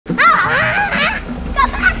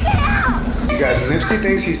Dempsey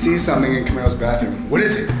thinks he sees something in Camaro's bathroom. What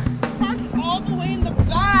is it? Parked all the way in the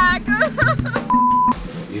back.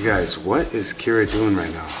 You guys, what is Kira doing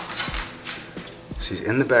right now? She's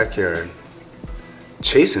in the backyard,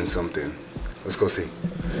 chasing something. Let's go see.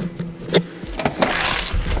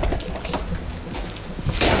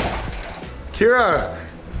 Kira,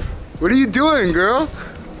 what are you doing, girl?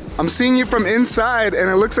 I'm seeing you from inside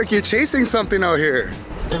and it looks like you're chasing something out here.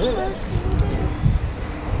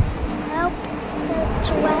 Help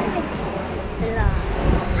the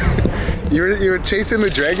dragonflies. You were chasing the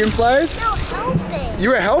dragonflies? No, helping. You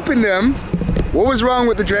were helping them? What was wrong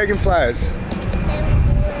with the dragonflies? They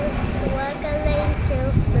were struggling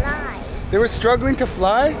to fly. They were struggling to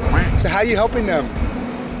fly? So how are you helping them?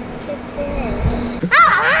 With this. Come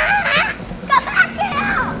back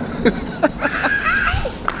here!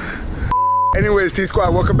 Anyways,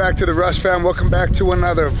 T-Squad, welcome back to the Rush Fam. Welcome back to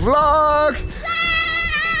another vlog.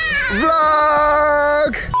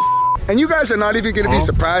 And you guys are not even gonna be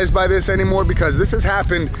surprised by this anymore because this has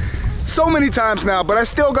happened so many times now, but I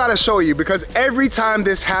still gotta show you because every time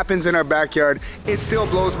this happens in our backyard, it still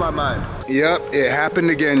blows my mind. Yep, it happened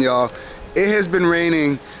again, y'all. It has been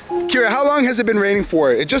raining. Kira, how long has it been raining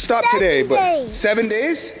for? It just stopped today, but 7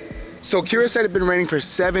 days? So Kira said it's been raining for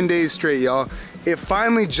 7 days straight, y'all. It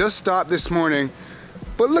finally just stopped this morning.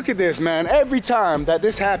 But look at this, man. Every time that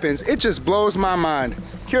this happens, it just blows my mind.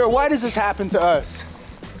 Kira, why does this happen to us?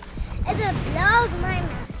 It just blows my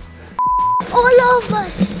mind. All over.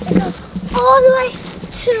 It goes all the way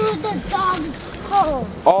to the dog's hole.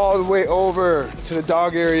 All the way over to the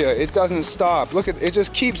dog area. It doesn't stop. Look at it,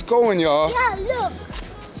 just keeps going, y'all. Yeah, look.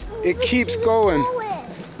 It keeps going.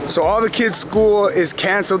 So all the kids' school is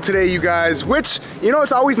canceled today, you guys, which, you know,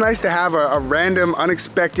 it's always nice to have a random,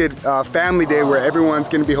 unexpected family day where everyone's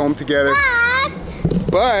gonna be home together.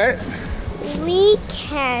 But we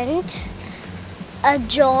can't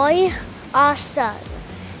enjoy our son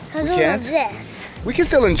because of this. We can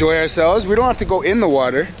still enjoy ourselves. We don't have to go in the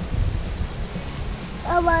water.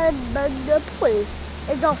 But the pool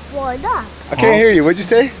is all filled up. I can't hear you. What'd you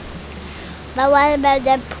say? But what about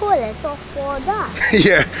the pool? It's all filled up.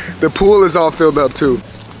 Yeah, the pool is all filled up too.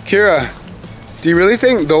 Kira, do you really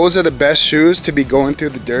think those are the best shoes to be going through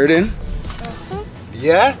the dirt in?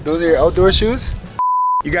 Yeah? Those are your outdoor shoes?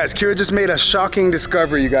 You guys, Kira just made a shocking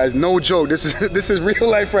discovery, you guys. No joke. This is real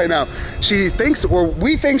life right now. She thinks, or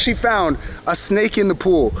we think she found a snake in the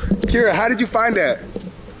pool. Kira, how did you find that?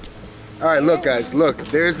 All right, look guys, look.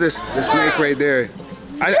 There's the snake right there.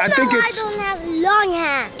 I think it's... I don't have long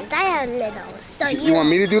hands. I have little. So you want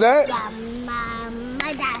me to do that? Yeah,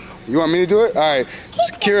 my dad. You want me to do it? All right.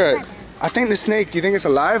 So, Kira, I think the snake, do you think it's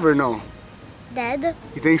alive or no? Dead.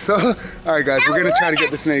 You think so? All right, guys, we're gonna try to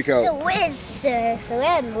get the snake out. So it's a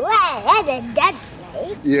dead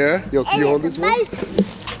snake. Yeah? Yo, can you hold this one? It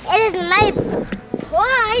is my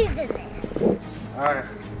poisonous. All right.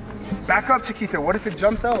 Back up, Chiquita. What if it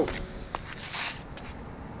jumps out?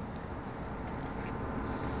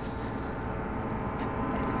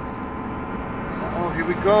 Oh, here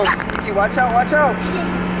we go. Kiki, watch out, watch out.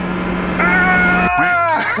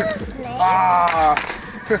 Ah!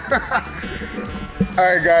 All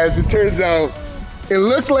right, guys, it turns out it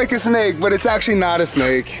looked like a snake, but it's actually not a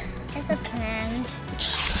snake. It's a plant.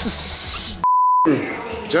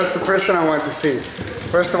 Just the person I want to see.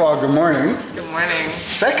 First of all, good morning. Good morning.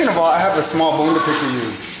 Second of all, I have a small bone to pick with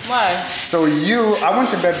you. Why? So I went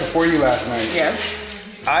to bed before you last night. Yes.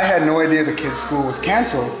 I had no idea the kids' school was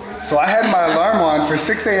canceled. So I had my alarm on for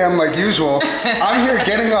 6 a.m. like usual. I'm here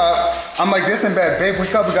getting up. I'm like this in bed. Babe,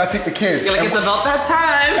 wake up, we gotta take the kids. You're like, it's about that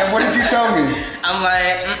time. And what did you tell me? I'm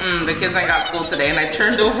like, the kids ain't got school today. And I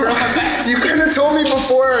turned over on my back. You couldn't have told me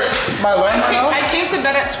before my alarm went off? I came to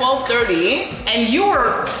bed at 12:30 and you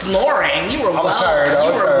were snoring. You were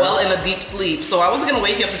well in a deep sleep. So I wasn't gonna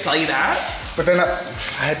wake you up to tell you that. But then I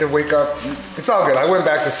had to wake up. It's all good, I went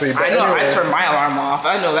back to sleep. But I know, anyways, I turned my alarm off.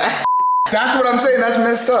 I know that. That's what I'm saying, that's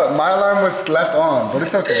messed up. My alarm was left on, but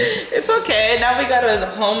it's okay. It's okay. Now we got a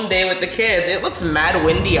home day with the kids. It looks mad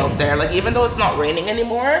windy out there. Like even though it's not raining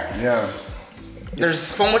anymore. Yeah. There's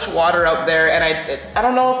so much water out there, and I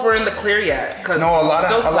don't know if we're in the clear yet. Cause no, a lot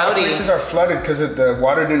it's of places are flooded because the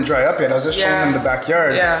water didn't dry up yet. I was just showing them the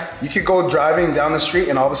backyard. Yeah. You could go driving down the street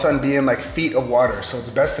and all of a sudden be in like feet of water. So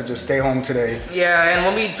it's best to just stay home today. Yeah, and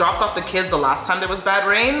when we dropped off the kids the last time there was bad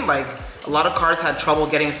rain, like a lot of cars had trouble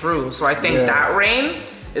getting through. So I think that rain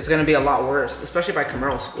is gonna be a lot worse, especially by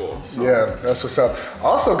Camaro school. So. Yeah, that's what's up.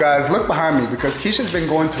 Also guys, look behind me because Keisha's been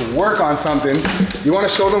going to work on something. You wanna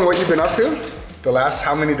show them what you've been up to? The last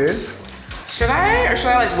how many days? Should I, or should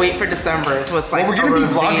I like wait for December? So it's like we're gonna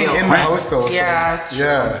be vlogging in the house though. Yeah, so.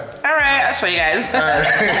 Yeah. All right, I'll show you guys.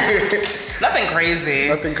 Nothing crazy.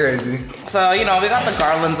 Nothing crazy. So, you know, we got the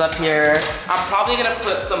garlands up here. I'm probably gonna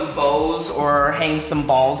put some bows or hang some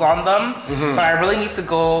balls on them, but I really need to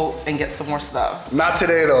go and get some more stuff. Not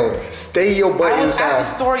today though. Stay your butt I was at the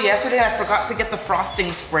inside. store yesterday and I forgot to get the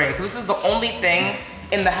frosting spray, because this is the only thing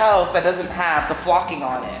in the house that doesn't have the flocking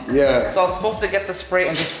on it. Yeah. So I was supposed to get the spray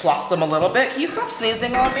and just flock them a little bit. Can you stop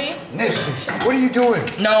sneezing on me? Nipsey, what are you doing?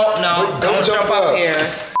 No, don't jump up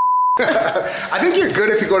here. I think you're good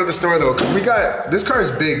if you go to the store though, because this car is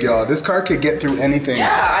big, y'all. This car could get through anything. Yeah,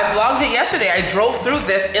 I vlogged it yesterday. I drove through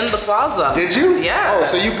this in the plaza. Did you? Yeah. Oh,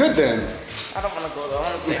 so you good then? I don't want to go though. I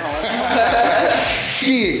want to stay home.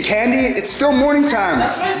 Yeah, candy, it's still morning time.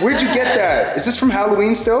 Where'd you get that? Is this from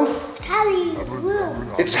Halloween still?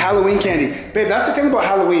 It's Halloween candy. Babe, that's the thing about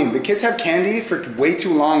Halloween. The kids have candy for way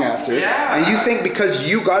too long after. Yeah. And you think because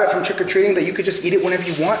you got it from trick-or-treating that you could just eat it whenever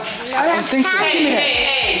you want? I don't think so.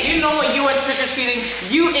 Hey, you know when you went trick-or-treating,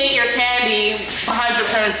 you ate your candy behind your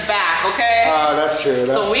parents' back, okay? That's true,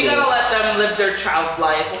 that's So we true. gotta let them live their child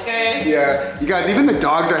life, okay? Yeah, you guys, even the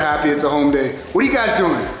dogs are happy it's a home day. What are you guys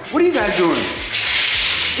doing? What are you guys doing?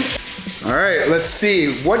 All right, let's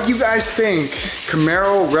see. What do you guys think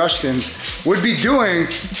Camaro Rushton would be doing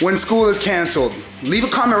when school is canceled? Leave a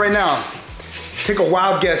comment right now. Take a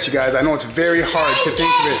wild guess, you guys. I know it's very hard to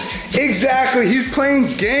think of it. Exactly, he's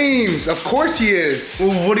playing games. Of course he is.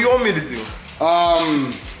 Well, what do you want me to do?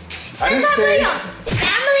 I didn't say.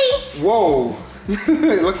 Family. Whoa.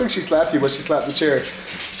 It looked like she slapped you, but she slapped the chair.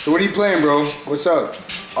 So what are you playing, bro? What's up?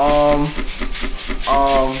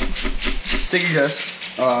 Take a guess.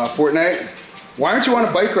 Fortnite? Why aren't you on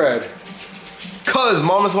a bike ride? Cause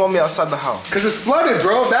mamas want me outside the house. Cause it's flooded,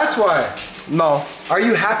 bro, that's why. No, Are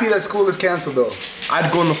you happy that school is canceled though?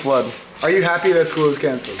 I'd go in the flood. Are you happy that school is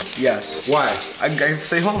canceled? Yes. Why? I can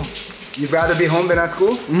stay home. You'd rather be home than at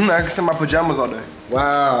school? I can stay in my pajamas all day.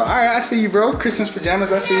 Wow, all right, I see you, bro. Christmas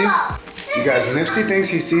pajamas, I see you. You guys, Nipsey thinks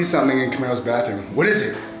he sees something in Camaro's bathroom. What is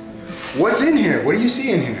it? What's in here? What do you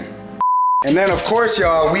see in here? And then of course,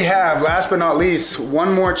 y'all, we have, last but not least,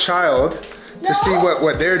 one more child to see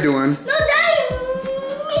what they're doing. No, Daddy,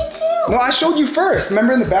 me too. No, I showed you first.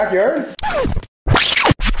 Remember in the backyard?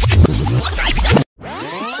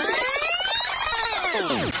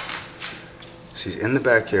 She's in the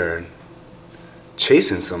backyard,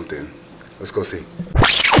 chasing something. Let's go see.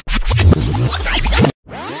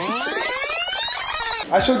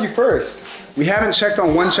 I showed you first. We haven't checked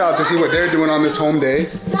on one child to see what they're doing on this home day.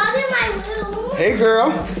 Not in my room. Hey girl,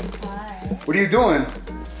 Why? what are you doing?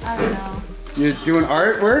 I don't know. You're doing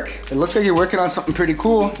artwork? It looks like you're working on something pretty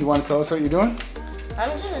cool. You want to tell us what you're doing? I'm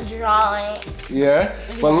just drawing. Yeah?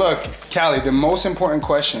 But look, Callie, the most important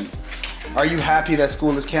question. Are you happy that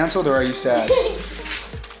school is canceled or are you sad?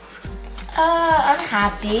 I'm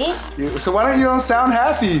happy. So why don't you sound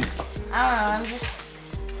happy? I don't know, I'm just,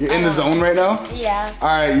 You're in the zone right now? yeah. All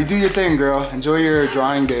right, you do your thing, girl. Enjoy your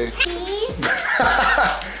drawing day. Please?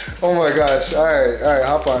 Oh my gosh. All right,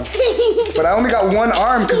 hop on. But I only got one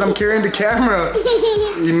arm because I'm carrying the camera.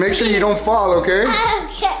 You make sure you don't fall, okay?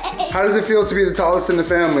 Okay. How does it feel to be the tallest in the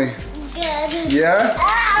family? Good. Yeah?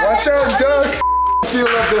 Watch out, Doug. Feel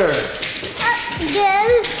up there.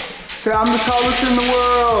 Good. Say, I'm the tallest in the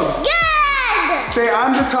world. Good. Say,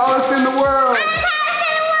 I'm the tallest in the world.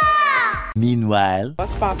 Meanwhile,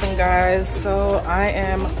 What's poppin', guys? So I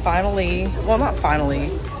am finally, well, not finally,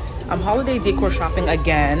 I'm holiday decor shopping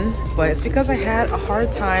again, but it's because I had a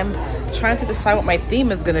hard time trying to decide what my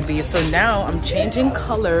theme is gonna be. So now I'm changing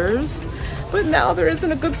colors, but now there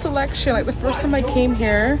isn't a good selection. Like the first time I came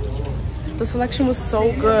here, the selection was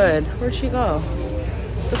so good. Where'd she go?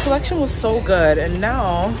 The selection was so good, and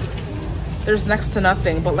now there's next to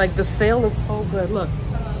nothing, but like the sale is so good. Look,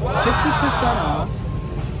 50% off.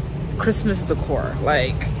 Christmas decor,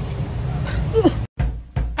 like.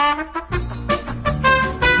 Oh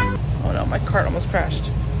no, my cart almost crashed.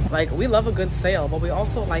 Like, we love a good sale, but we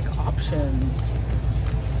also like options.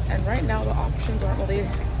 And right now the options aren't really,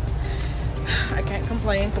 I can't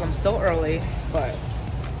complain because I'm still early, but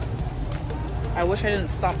I wish I didn't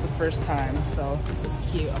stop the first time. So this is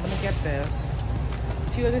cute. I'm gonna get this. A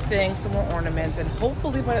few other things, some more ornaments, and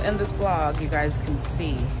hopefully by the end of this vlog, you guys can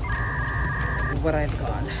see what I've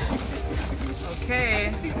gone.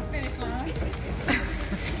 Okay.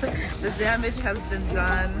 The damage has been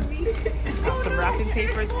done. Got some wrapping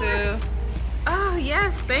paper too. Oh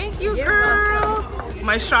yes, thank you, girl.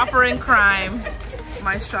 My shopper in crime.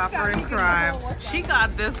 My shopper in crime. She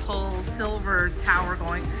got this whole silver tower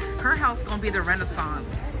going. Her house is gonna be the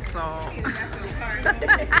Renaissance. So.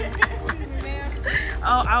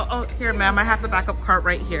 Oh, here, ma'am. I have the backup cart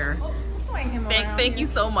right here. swing him around. Thank you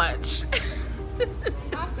so much.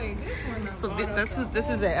 I'll say this one. So this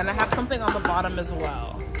is it, and I have something on the bottom as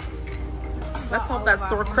well. Let's hope that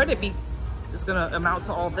store credit is gonna amount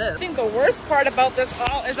to all this. I think the worst part about this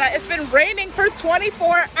all is that it's been raining for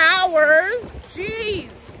 24 hours. Jeez.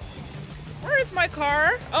 Where is my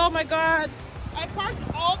car? Oh my God. I parked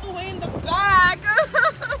all the way in the back.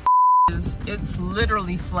 It's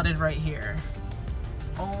literally flooded right here.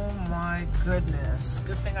 Oh my goodness.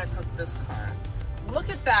 Good thing I took this car. Look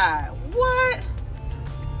at that. What?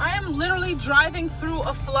 I am literally driving through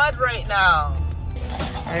a flood right now.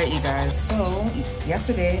 All right, you guys. So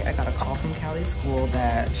yesterday I got a call from Callie's school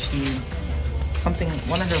that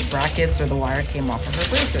one of her brackets or the wire came off of her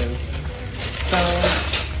braces. So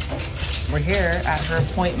we're here at her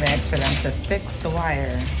appointment for them to fix the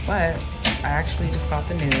wire. But I actually just got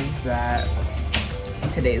the news that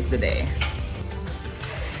today's the day.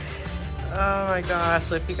 Oh my gosh,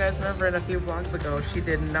 so if you guys remember in a few vlogs ago, she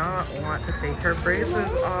did not want to take her braces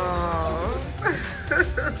off.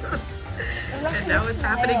 And now it's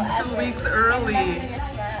happening 2 weeks early.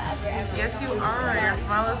 Yes, you are. Your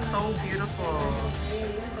smile is so beautiful.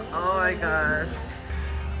 Oh my gosh.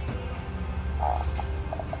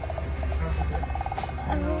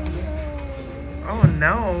 Oh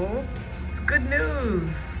no. It's good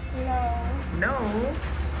news. No.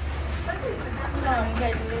 No,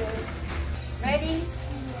 good news. Ready?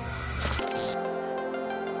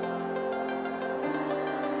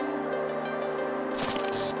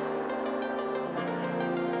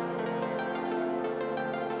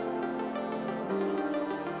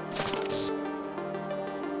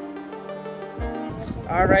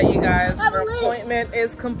 All right, you guys, our appointment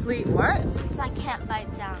is complete. What? I can't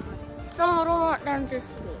bite down. No, don't want them to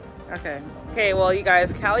sleep. Okay, well, you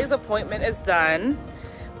guys, Callie's appointment is done,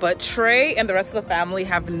 but Trey and the rest of the family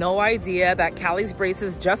have no idea that Callie's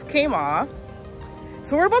braces just came off.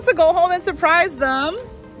 So we're about to go home and surprise them.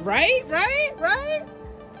 Right?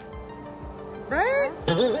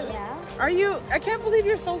 Yeah. Are you? I can't believe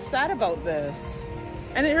you're so sad about this.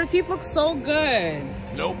 And her teeth look so good.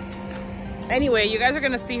 Nope. Anyway, you guys are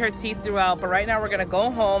gonna see her teeth throughout, but right now we're gonna go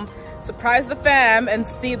home, surprise the fam, and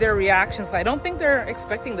see their reactions. I don't think they're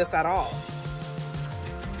expecting this at all.